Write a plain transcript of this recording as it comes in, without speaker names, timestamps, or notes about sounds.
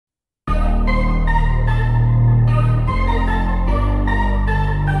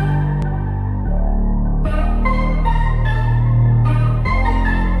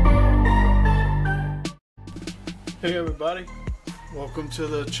Hey everybody, welcome to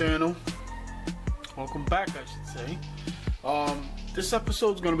the channel. Welcome back, I should say. This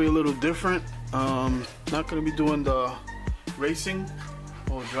episode is going to be a little different. Not going to be doing the racing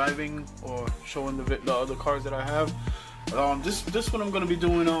or driving or showing the other cars that I have. This one I'm going to be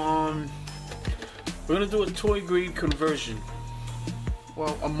doing we're going to do a toy grade conversion.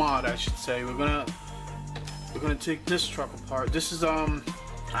 Well, a mod, I should say. We're gonna take this truck apart. This is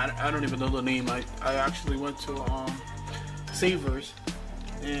I don't even know the name. I actually went to Savers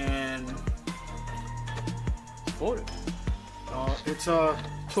and bought it. It's a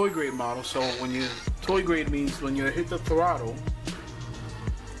toy grade model. So toy grade means when you hit the throttle.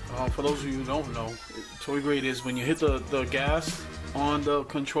 For those of you who don't know, toy grade is when you hit the gas on the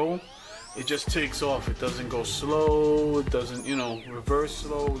control, it just takes off. It doesn't go slow. It doesn't, reverse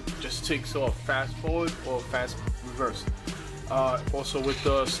slow. It just takes off. Fast forward or fast reverse. Also with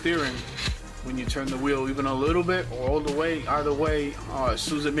the steering, when you turn the wheel even a little bit or all the way, either way, as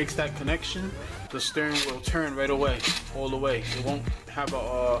soon as it makes that connection, the steering will turn right away, all the way. It won't have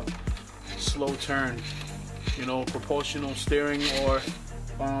a slow turn, proportional steering or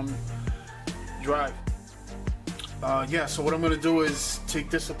drive. Yeah, so what I'm going to do is take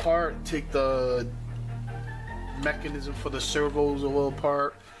this apart, take the mechanism for the servos all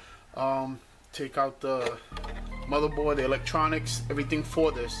apart, take out the motherboard, the electronics, everything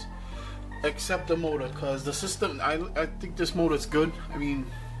for this, except the motor, because the system, I think this motor is good. I mean,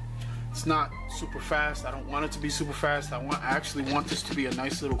 it's not super fast. I don't want it to be super fast. I actually want this to be a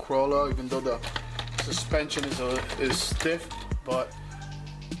nice little crawler, even though the suspension is stiff, but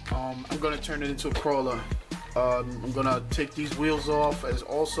I'm going to turn it into a crawler. I'm going to take these wheels off, as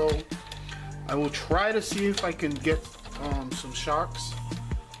also I will try to see if I can get some shocks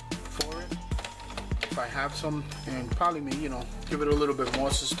for it, if I have some, and probably give it a little bit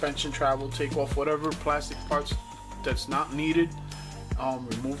more suspension travel, take off whatever plastic parts that's not needed,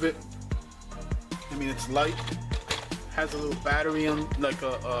 remove it. I mean, it's light, has a little battery on, like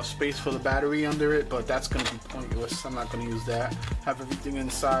a space for the battery under it, but that's going to be pointless. I'm not going to use that. Have everything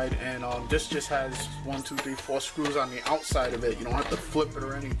inside, and this just has 1, 2, 3, 4 screws on the outside of it. You don't have to flip it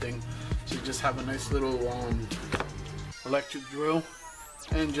or anything, so you just have a nice little electric drill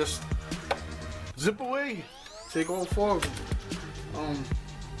and just zip away, take all 4 of them.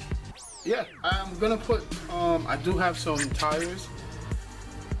 Yeah, I'm gonna put I do have some tires,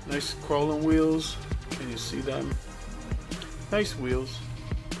 nice crawling wheels. Can you see them? Nice wheels.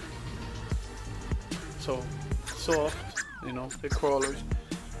 So soft, they're crawlers.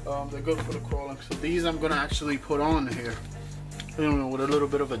 They're good for the crawling. So these I'm gonna actually put on here, with a little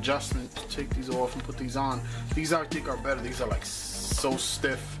bit of adjustment. Take these off and put these on. These I think are better. These are like so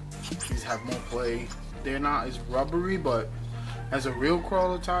stiff. These have more play. They're not as rubbery, but as a real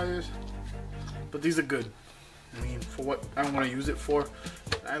crawler tires. But these are good. I mean, for what I want to use it for.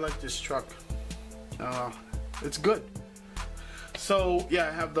 I like this truck. It's good. So yeah,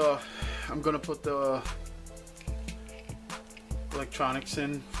 I have I'm gonna put the electronics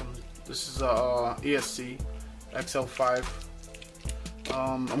in. This is ESC XL5.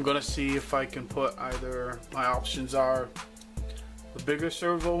 I'm gonna see if I can put either, my options are the bigger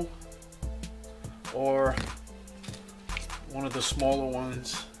servo or one of the smaller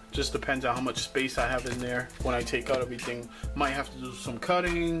ones. Just depends on how much space I have in there when I take out everything. Might have to do some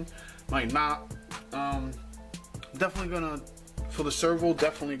cutting, might not. Definitely gonna, for the servo,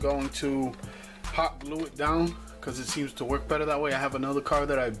 definitely going to hot glue it down, because it seems to work better that way. I have another car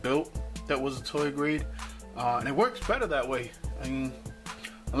that I built that was a toy grade, and it works better that way. I mean,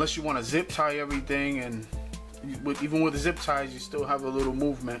 unless you want to zip tie everything, and even with the zip ties you still have a little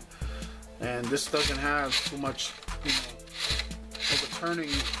movement, and this doesn't have too much of a turning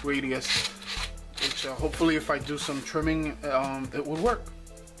radius, which hopefully if I do some trimming, it would work.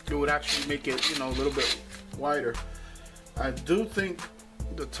 It would actually make it a little bit wider. I do think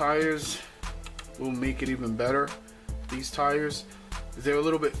the tires will make it even better. These tires, they're a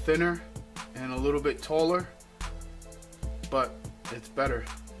little bit thinner and a little bit taller, but it's better.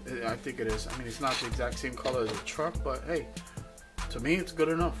 I think it is. I mean, it's not the exact same color as a truck, but hey, to me it's good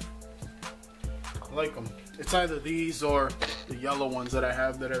enough. I like them. It's either these or the yellow ones that I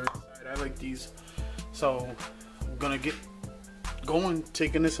have that are inside. I like these. So I'm gonna get going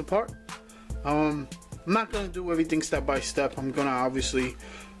taking this apart. I'm not gonna do everything step by step. I'm gonna, obviously,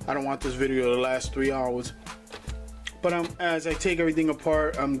 I don't want this video to last 3 hours, but as I take everything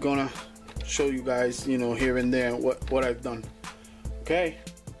apart, I'm gonna show you guys, here and there what I've done. Okay,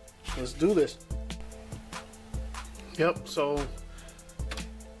 let's do this. Yep, so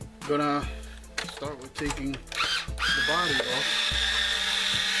I'm gonna start with taking the body off.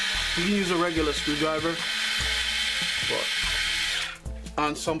 You can use a regular screwdriver. but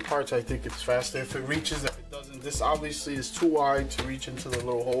on some parts I think it's faster. If it reaches, if it doesn't, this obviously is too wide to reach into the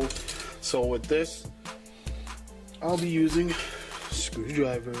little hole. So with this, I'll be using a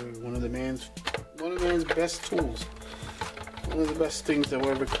screwdriver, one of the man's best tools, one of the best things that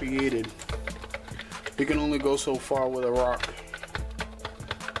were ever created. You can only go so far with a rock.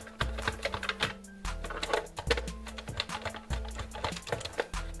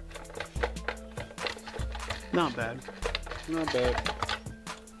 Not bad. Not bad.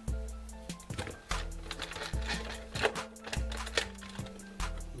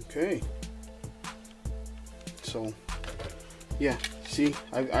 Okay. So, yeah. See,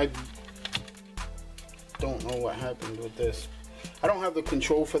 I don't know what happened with this. I don't have the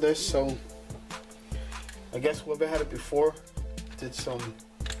control for this, so I guess whoever had it before did some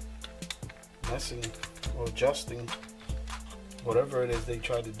messing or adjusting, whatever it is they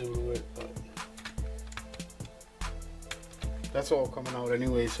tried to do to it. But that's all coming out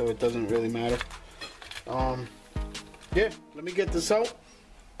anyway, so it doesn't really matter. Yeah, let me get this out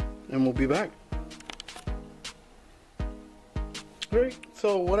and we'll be back. Alright,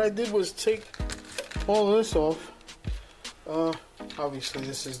 so what I did was take all of this off. Obviously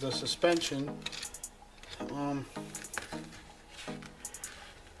this is the suspension.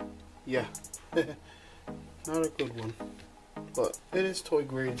 Yeah, not a good one, but it is toy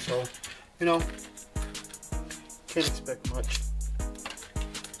grade, so you know, can't expect much.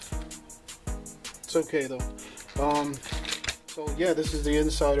 It's okay though. So yeah, this is the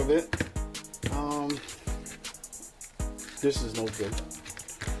inside of it. This is no good.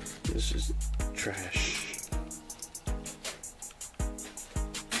 This is trash.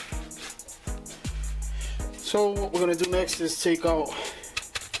 So what we're gonna do next is take out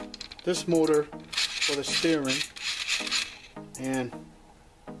this motor for the steering, and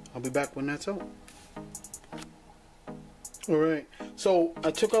I'll be back when that's out. Alright, so I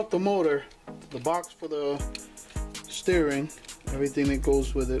took out the motor, the box for the steering, everything that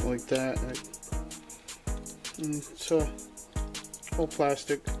goes with it like that. It's all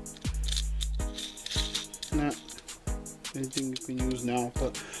plastic, not anything you can use now,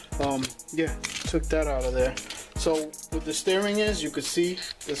 but yeah, took that out of there. So what the steering is, you can see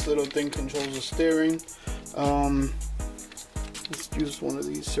this little thing controls the steering. Let's use one of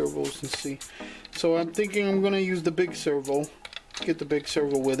these servos and see. So I'm thinking I'm gonna use the big servo, get the big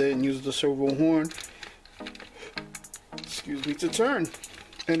servo with it, and use the servo horn, excuse me, to turn.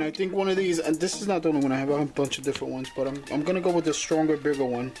 And I think one of these, and this is not the only one, I have a bunch of different ones, but I'm gonna go with the stronger, bigger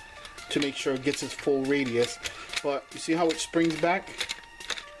one to make sure it gets its full radius. But you see how it springs back?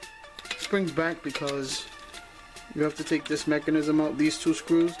 It springs back because you have to take this mechanism out, these two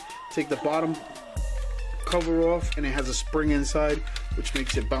screws, take the bottom cover off, and it has a spring inside which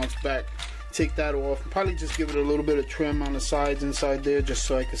makes it bounce back. Take that off, probably just give it a little bit of trim on the sides inside there, just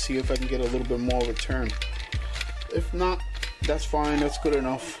so I can see if I can get a little bit more of a turn. If not, that's fine, that's good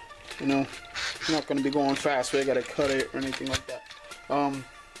enough. You know, I'm not going to be going fast where I got to cut it or anything like that.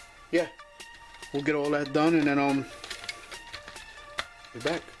 Yeah, we'll get all that done and then be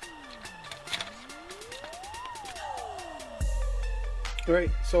back.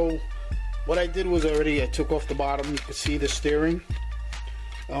 Alright, so what I did was I took off the bottom. You can see the steering.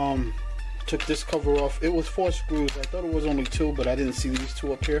 Took this cover off. It was 4 screws. I thought it was only 2, but I didn't see these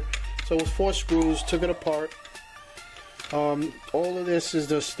 2 up here. So it was 4 screws. Took it apart. All of this is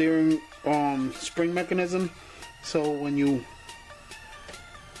the steering spring mechanism. So when you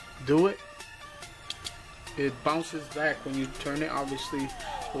do it, it bounces back when you turn it. Obviously,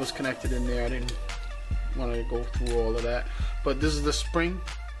 it was connected in there. I didn't want to go through all of that. But this is the spring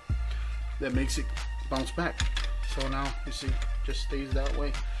that makes it bounce back. So now you see, just stays that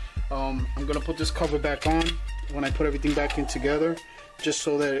way. I'm gonna put this cover back on when I put everything back in together, just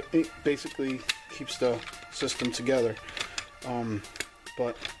so that it basically keeps the system together.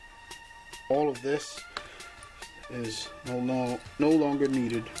 But all of this is no longer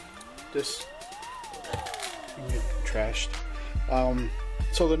needed. This can get trashed.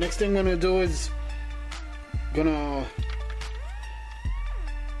 So the next thing I'm gonna do is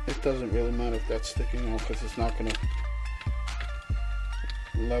it doesn't really matter if that's sticking out, because it's not gonna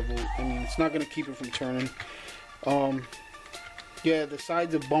level, I mean, it's not gonna keep it from turning. Yeah, the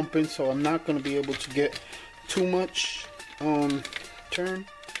sides are bumping, so I'm not gonna be able to get too much turn.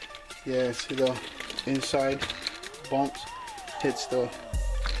 Yeah, see the inside bumps, hits the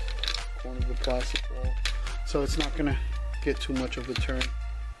corner of the plastic wall, so it's not gonna get too much of a turn.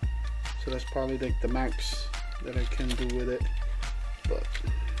 So that's probably like the max that I can do with it. But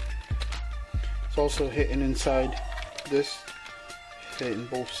it's also hitting inside this, hitting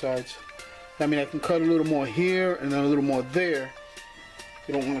both sides. I mean, I can cut a little more here and then a little more there.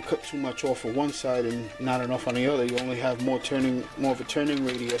 You don't want to cut too much off of one side and not enough on the other. You only have more of a turning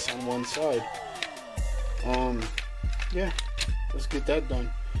radius on one side. Yeah, let's get that done.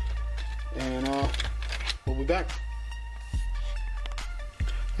 And we'll be back.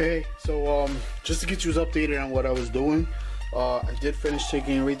 Hey, so just to get you updated on what I was doing, I did finish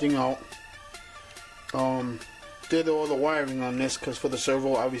taking everything out. Did all the wiring on this, because for the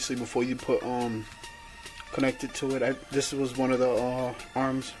servo, obviously before you put connect it to it, this was one of the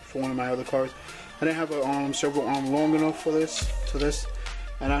arms for one of my other cars. I didn't have a servo arm long enough for this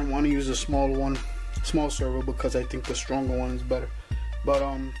and I didn't want to use a small servo because I think the stronger one is better. But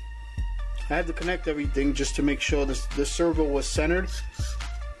I had to connect everything just to make sure this servo was centered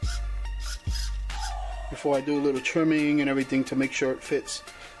before I do a little trimming and everything to make sure it fits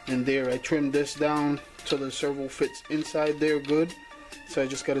in there. I trimmed this down so the servo fits inside there good. So I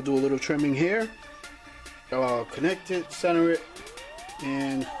just got to do a little trimming here, connect it, center it,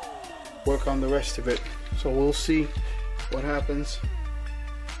 and work on the rest of it. So we'll see what happens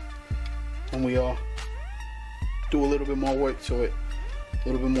when we do a little bit more work to it, a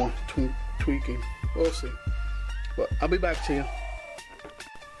little bit more tweaking. We'll see, but I'll be back to you.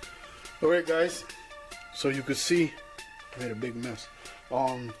 Alright guys, so you could see I made a big mess.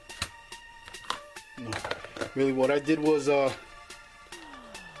 No, really what I did was I'm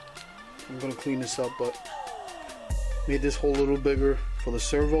gonna clean this up, but made this hole a little bigger for the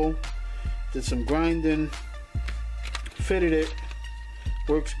servo, did some grinding, fitted it,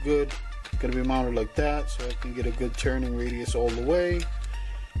 works good. Gonna be mounted like that so I can get a good turning radius all the way.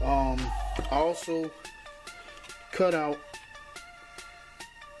 I also cut out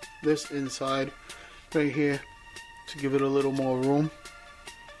this inside right here to give it a little more room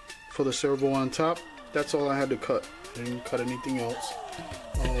for the servo on top. That's all I had to cut. I didn't cut anything else.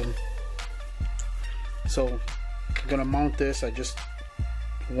 So I'm gonna mount this. I just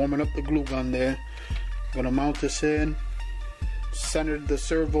warming up the glue gun there. I'm gonna mount this in, centered the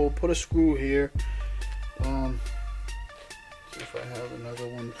servo, put a screw here. See if I have another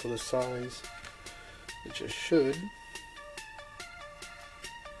one for the size, which I should.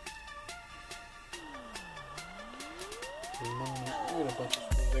 I got a bunch of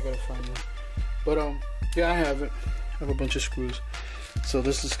screws. I gotta find them. But yeah, I have it. I have a bunch of screws. So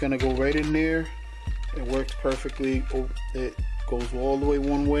this is gonna go right in there. It works perfectly. It goes all the way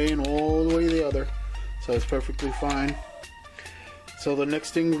one way and all the way the other. So it's perfectly fine. So the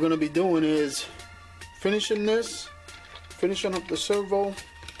next thing we're gonna be doing is finishing up the servo.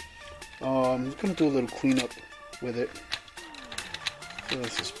 I'm gonna do a little cleanup with it. The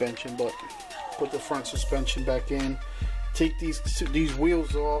suspension, but put the front suspension back in. Take these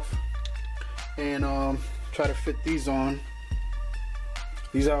wheels off and try to fit these on.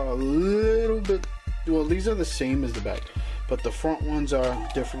 These are a little bit, well, these are the same as the back, but the front ones are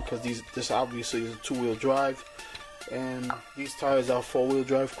different because this obviously is a two-wheel drive, and these tires are four-wheel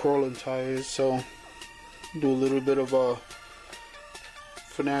drive Corlin tires. So do a little bit of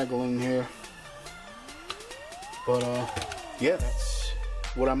finagling here, but yeah, that's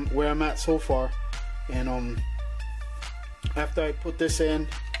where I'm at so far. And after I put this in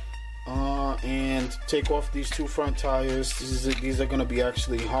and take off these two front tires, these are going to be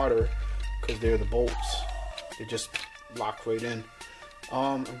actually harder because they're the bolts. They just lock right in.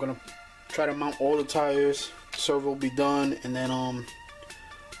 I'm going to try to mount all the tires. Servo will be done, and then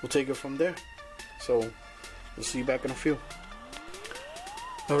we'll take it from there. So we'll see you back in a few.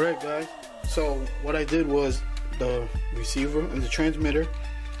 Alright guys, so what I did was the receiver and the transmitter,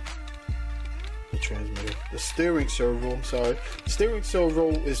 the steering servo, the steering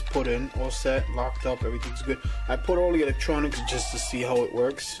servo is put in, all set, locked up, everything's good. I put all the electronics just to see how it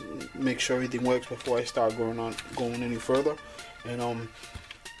works, make sure everything works before I start going any further. And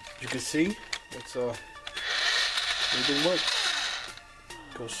you can see it's everything works.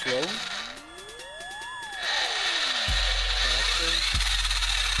 Go slow.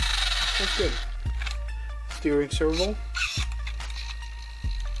 That's good. Steering servo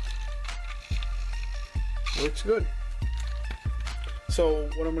works good. So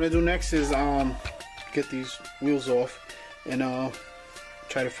what I'm gonna do next is get these wheels off and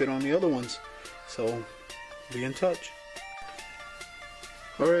try to fit on the other ones. So be in touch.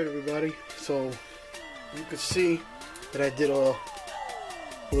 Alright everybody, so you can see that I did a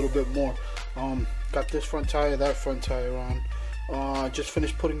little bit more. Got this front tire, that front tire on. Just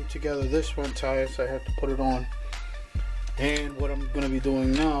finished putting together this front tire, so I have to put it on. And what I'm going to be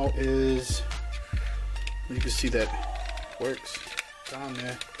doing now is, you can see that works down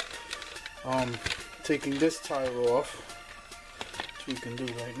there. Taking this tire off, which we can do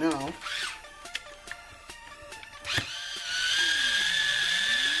right now.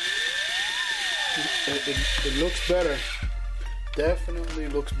 it looks better. Definitely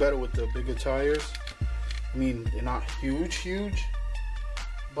looks better with the bigger tires. I mean, they're not huge,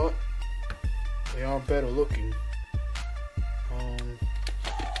 but they are better looking.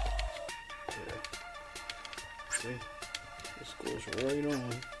 Yeah. See, this goes right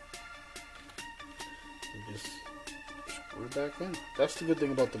on. And just screw it back in. That's the good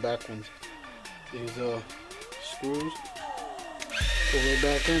thing about the back ones. These screws go right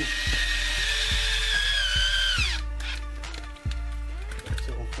back in.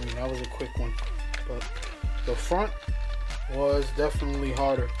 So I mean, that was a quick one, but the front was definitely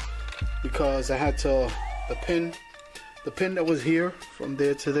harder because I had to the pin that was here from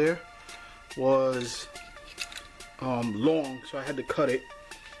there to there was long, so I had to cut it.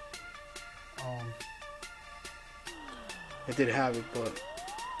 I did have it, but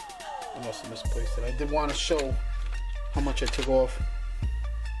I must have misplaced it. I did want to show how much I took off.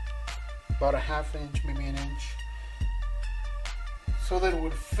 About a ½ inch, maybe an inch, so that it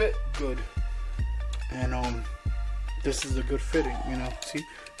would fit good. And this is a good fitting, you know. See,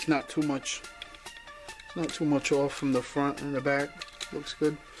 it's not too much. It's not too much off from the front and the back. Looks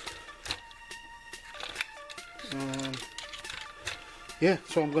good. Yeah,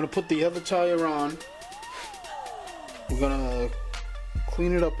 so I'm gonna put the other tire on. We're gonna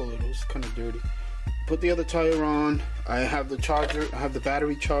clean it up a little. It's kind of dirty. Put the other tire on. I have the charger. I have the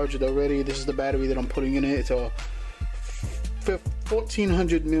battery charged already. This is the battery that I'm putting in it. It's a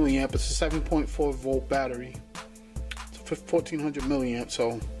 1400 milliamp. It's a 7.4 volt battery. It's a 1400 milliamp.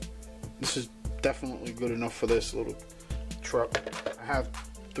 So this is definitely good enough for this little truck. I have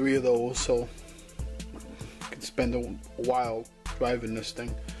 3 of those, so I can spend a while driving this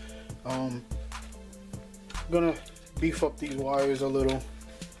thing. I'm gonna beef up these wires a little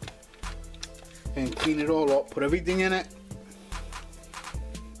and clean it all up, put everything in it,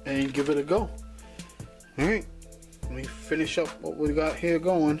 and give it a go. Alright, let me finish up what we got here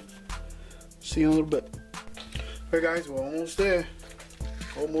going. See you in a little bit. Alright guys, we're almost there.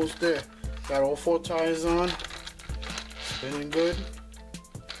 Almost there. Got all 4 tires on. Spinning good.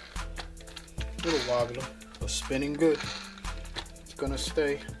 A little wobbly, but spinning good. It's gonna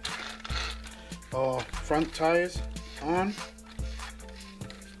stay. Front tires on.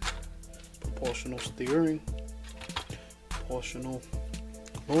 Proportional steering, proportional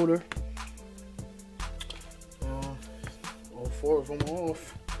motor. All 4 of them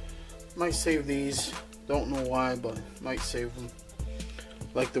off. Might save these. Don't know why, but might save them.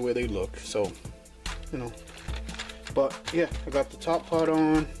 Like the way they look, so you know. But yeah, I got the top part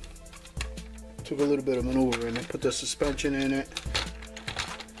on. Took a little bit of maneuvering. I put the suspension in it.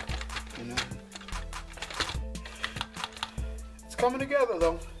 You know, it's coming together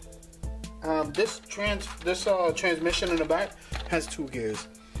though. This transmission in the back has 2 gears.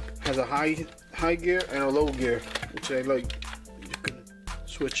 Has a high gear and a low gear, which I like. You can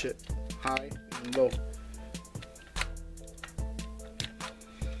switch it high and low.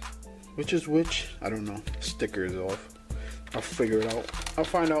 Which is which? I don't know. Sticker is off. I'll figure it out. I'll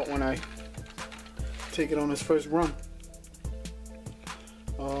find out when I take it on its first run.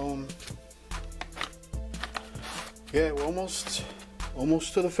 Yeah, we're almost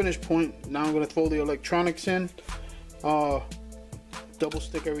to the finish point. Now I'm gonna throw the electronics in, double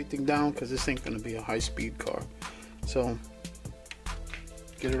stick everything down because this ain't gonna be a high-speed car. So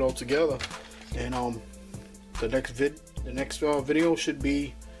get it all together, and the next video should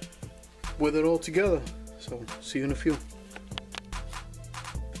be with it all together. So see you in a few.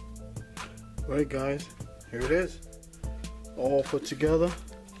 Alright guys, here it is, all put together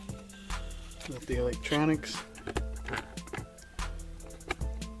with the electronics.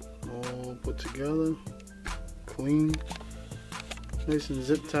 All put together, clean, nice and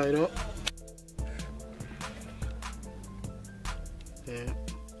zip tied up. Yeah,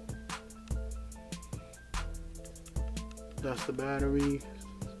 that's the battery.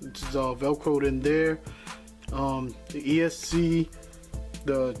 It's all velcroed in there. The ESC,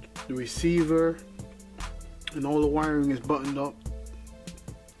 the receiver, and all the wiring is buttoned up.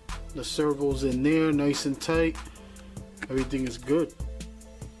 The servo's in there, nice and tight. Everything is good.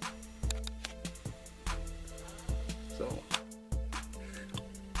 So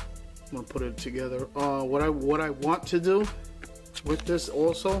I'm gonna put it together. What I want to do with this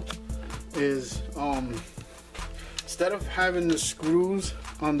also is instead of having the screws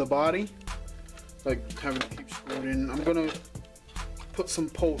on the body, like having to keep screwing in, I'm gonna put some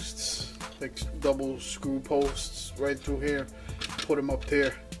posts, like double screw posts right through here, put them up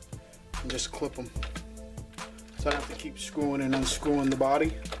there and just clip them, so I don't have to keep screwing and unscrewing the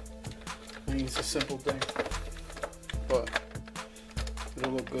body. I mean, it's a simple thing, but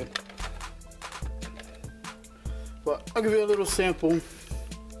it'll look good. But I'll give you a little sample of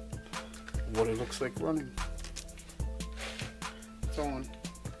what it looks like running. It's on.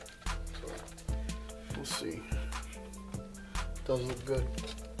 So we'll see. It does look good.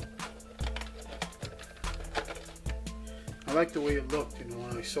 I like the way it looked, you know,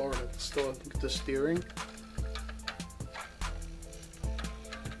 when I saw it at the store. Look at the steering.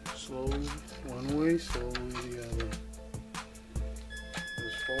 Slowly one way, slowly the other.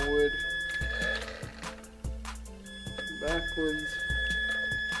 Goes forward, backwards.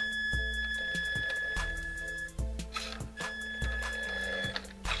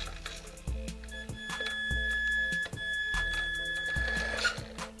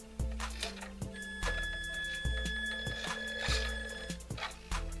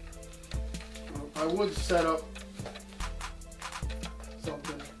 I would set up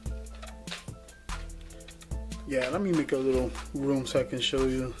something. Yeah, let me make a little room so I can show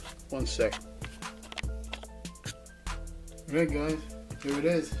you. 1 sec. Alright guys, here it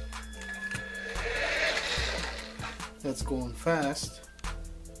is. That's going fast.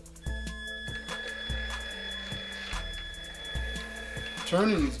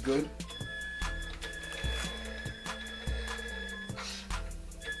 Turning is good.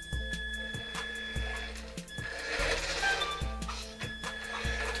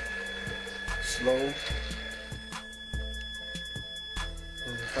 Slow.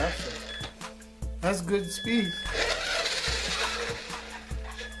 And faster. That's good speed.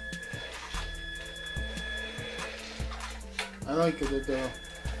 I like it that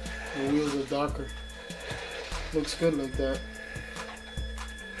the wheels are darker. Looks good like that.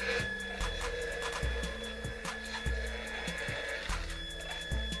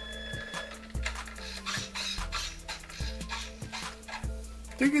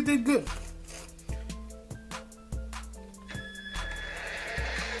 I think it did good.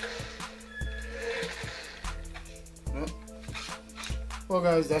 Well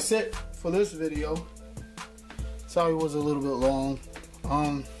guys, that's it for this video. Sorry it was a little bit long.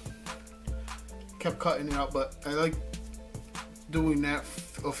 Kept cutting it out, but I like doing that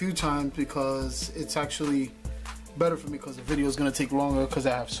a few times because it's actually better for me because the video is gonna take longer because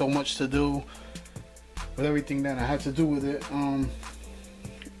I have so much to do with everything that I had to do with it. And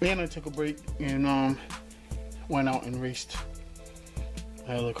I took a break and went out and raced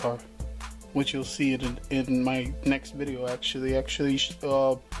my other car, which you'll see it in my next video. Actually should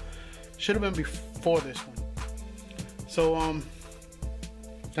have been before this one. So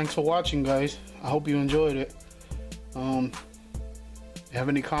thanks for watching guys. I hope you enjoyed it. Have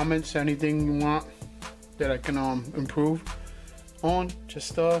any comments, anything you want that I can improve on,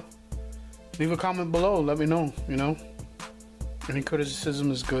 just leave a comment below. Let me know, you know. Any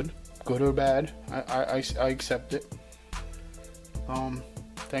criticism is good or bad. I accept it.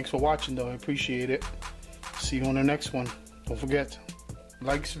 Thanks for watching though, I appreciate it. See you on the next one. Don't forget to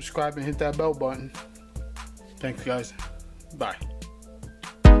like, subscribe, and hit that bell button. Thanks guys. Bye.